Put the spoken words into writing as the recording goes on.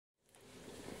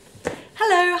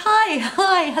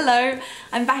Hello,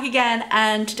 I'm back again,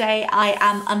 and today I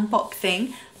am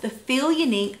unboxing the Feel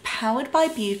Unique Powered by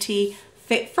Beauty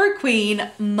Fit for a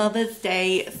Queen Mother's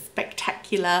Day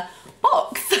Spectacular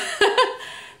box.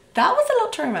 That was a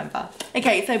lot to remember.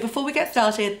 Okay, so before we get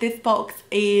started, this box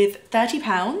is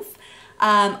 £30.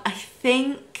 I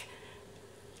think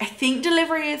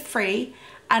delivery is free,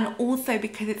 and also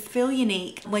because it's Feel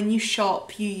Unique, when you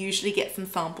shop you usually get some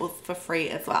samples for free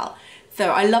as well.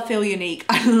 So I love Feel Unique,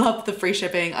 I love the free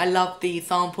shipping, I love the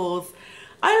samples,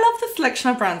 I love the selection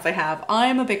of brands they have. I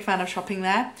am a big fan of shopping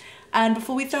there, and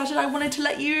before we started I wanted to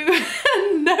let you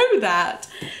know that.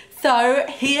 So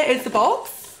here is the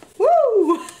box.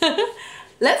 Woo!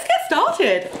 Let's get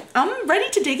started. I'm ready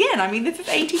to dig in. I mean, this is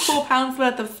 £84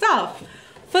 worth of stuff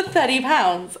for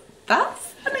 £30.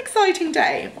 That's an exciting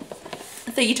day.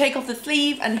 So you take off the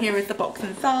sleeve and here is the box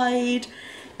inside.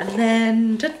 And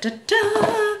then,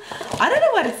 I don't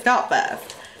know where to start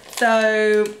first.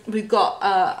 So we've got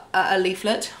a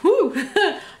leaflet. Woo!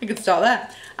 I could start there.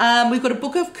 We've got a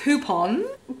book of coupons.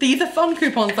 These are fun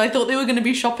coupons. I thought they were going to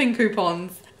be shopping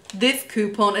coupons. This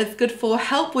coupon is good for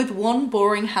help with one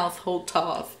boring household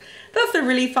task. That's a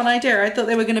really fun idea. I thought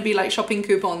they were going to be like shopping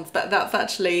coupons, but that's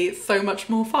actually so much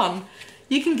more fun.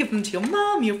 You can give them to your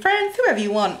mum, your friends, whoever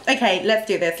you want. Okay, let's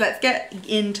do this. Let's get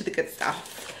into the good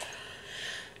stuff.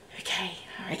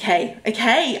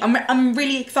 Okay, I'm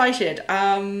really excited. Okay,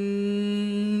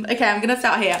 I'm gonna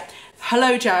start here.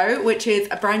 Hello Joe, which is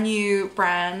a brand new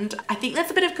brand. I think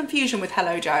there's a bit of confusion with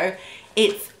Hello Joe.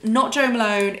 It's not Jo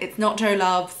Malone, it's not Jo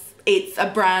Loves. It's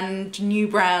a new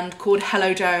brand called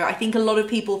Hello Joe. I think a lot of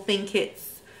people think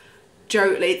it's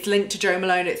linked to Jo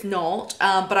Malone. It's not,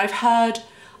 but I've heard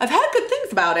good things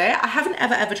about it. I haven't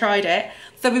ever tried it.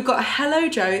 So we've got a Hello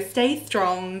Joe Stay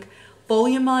Strong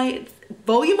volumizing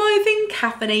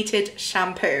caffeinated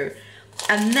shampoo,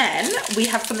 and then we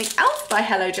have something else by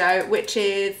Hello Joe, which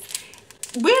is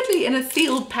weirdly in a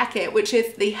sealed packet, which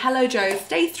is the Hello Joe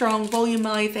Stay Strong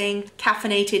volumizing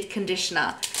caffeinated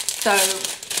conditioner. So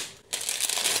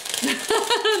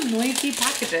noisy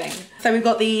packaging. So we've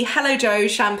got the Hello Joe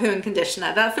shampoo and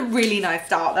conditioner. That's a really nice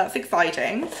start. That's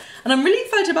exciting. And I'm really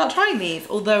excited about trying these,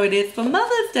 although it is for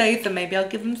Mother's Day, so maybe I'll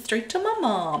give them straight to my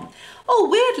mom. Oh,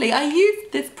 weirdly, I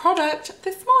used this product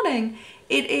this morning.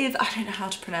 It is, I don't know how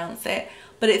to pronounce it,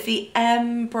 but it's the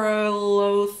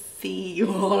Embryolosi, I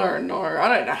don't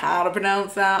know how to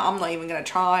pronounce that. I'm not even gonna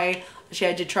try. Actually,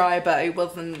 I did try, but it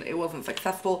wasn't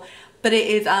successful. But it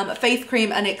is a face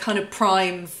cream, and it kind of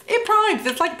primes. It primes,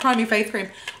 it's like a priming face cream.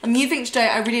 I'm using it today,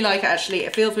 I really like it actually.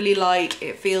 It feels really light,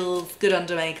 it feels good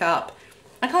under makeup.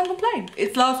 I can't complain.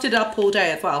 It's lasted up all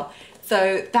day as well.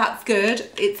 So that's good.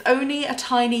 It's only a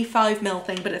tiny 5ml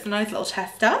thing, but it's a nice little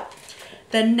tester.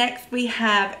 Then next we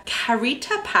have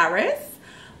Carita Paris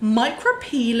Micro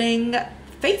Peeling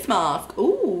Face Mask.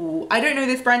 Ooh, I don't know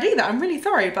this brand either. I'm really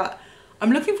sorry, but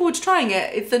I'm looking forward to trying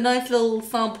it. It's a nice little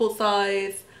sample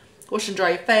size. Wash and dry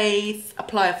your face,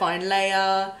 apply a fine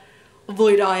layer,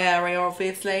 avoid eye area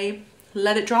obviously.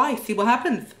 Let it dry, see what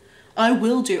happens. I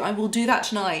will do that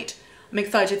tonight. I'm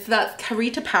excited. So that's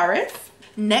Carita Paris.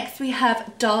 Next we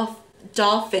have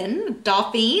Darfine.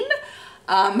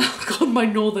 God, my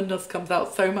northernness comes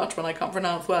out so much when I can't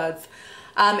pronounce words.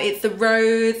 It's the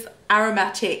Rose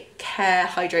Aromatic Care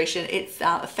Hydration. It's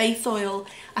a face oil.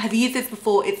 I have used this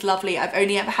before, it's lovely. I've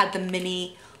only ever had the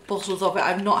mini bottles of it.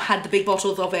 I've not had the big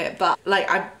bottles of it, but like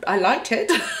I liked it.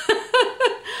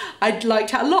 I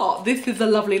liked it a lot. This is a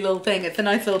lovely little thing. It's a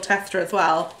nice little tester as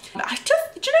well. Do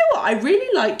you know what? I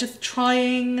really like just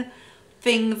trying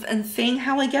things and seeing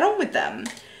how I get on with them.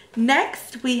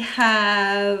 Next we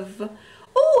have,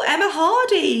 oh, Emma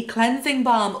Hardy Cleansing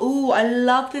Balm. Oh, I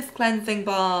love this cleansing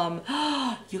balm.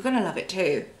 You're gonna love it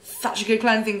too. Such a good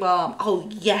cleansing balm. Oh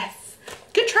yes.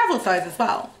 Good travel size as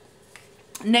well.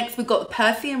 Next we've got the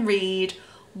Percy and Reed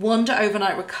Wonder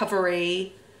Overnight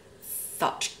Recovery.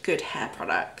 Such good hair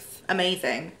products.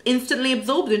 Amazing. Instantly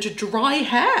absorbed into dry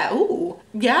hair. Oh,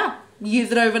 yeah.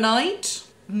 Use it overnight.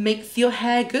 Makes your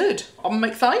hair good. I'm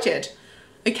excited.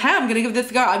 Okay, I'm gonna give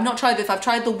this a go. I've not tried this. I've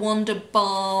tried the Wonder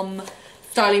Balm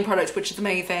styling product, which is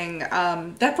amazing.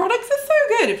 Their products are so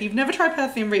good. If you've never tried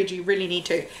Percy and Reed, you really need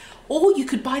to. Or you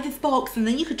could buy this box and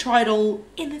then you could try it all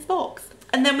in this box.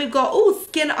 And then we've got, oh,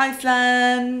 Skin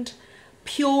Iceland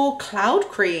Pure Cloud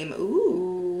Cream.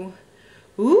 Ooh.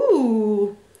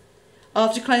 Ooh.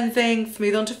 After cleansing,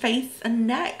 smooth onto face and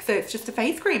neck. So it's just a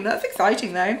face cream. That's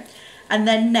exciting though. And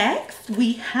then next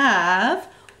we have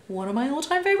one of my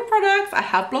all-time favorite products. I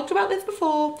have blogged about this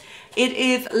before. It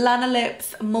is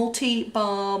Lanolips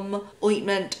Multi-Balm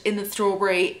Ointment in the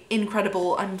strawberry.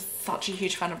 Incredible. I'm such a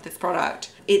huge fan of this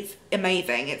product. It's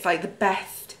amazing. It's like the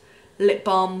best lip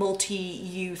balm,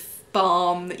 multi-use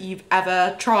balm that you've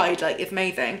ever tried. Like, it's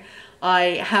amazing.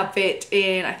 I have it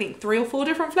in, I think, 3 or 4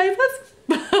 different flavors.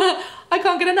 I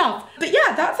can't get enough. But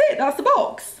yeah, that's it. That's the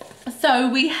box. So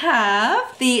we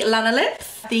have the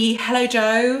Lanolips, the Hello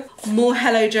Joe, more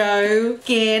Hello Joe,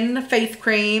 Skin Face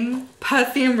Cream,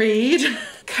 Percy and Reed,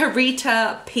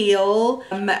 Carita Peel,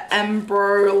 oh, that's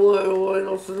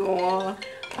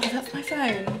my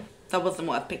phone. That wasn't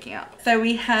worth picking up. So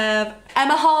we have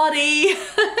Emma Hardy,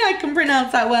 I can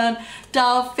pronounce that one,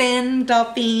 Dauphine,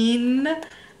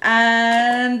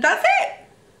 and that's it.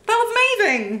 That was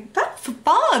amazing. That's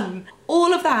fun.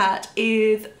 All of that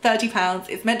is £30.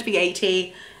 It's meant to be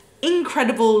 80.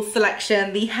 Incredible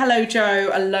selection. The Hello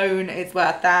Joe alone is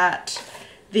worth that.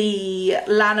 The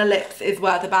Lanolips is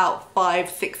worth about £5,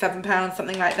 £6, £7,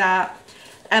 something like that.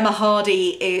 Emma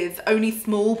Hardy is only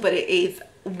small, but it is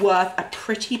worth a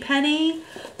pretty penny.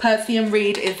 Percy and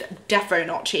Reed is defo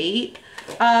not cheap.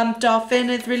 Dauphine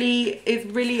is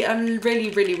really a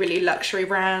really luxury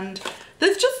brand.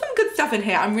 There's just some good stuff in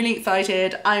here. I'm really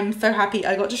excited. I'm so happy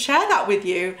I got to share that with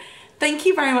you. Thank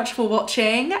you very much for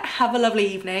watching. Have a lovely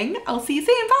evening. I'll see you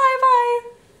soon.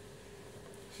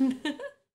 Bye bye.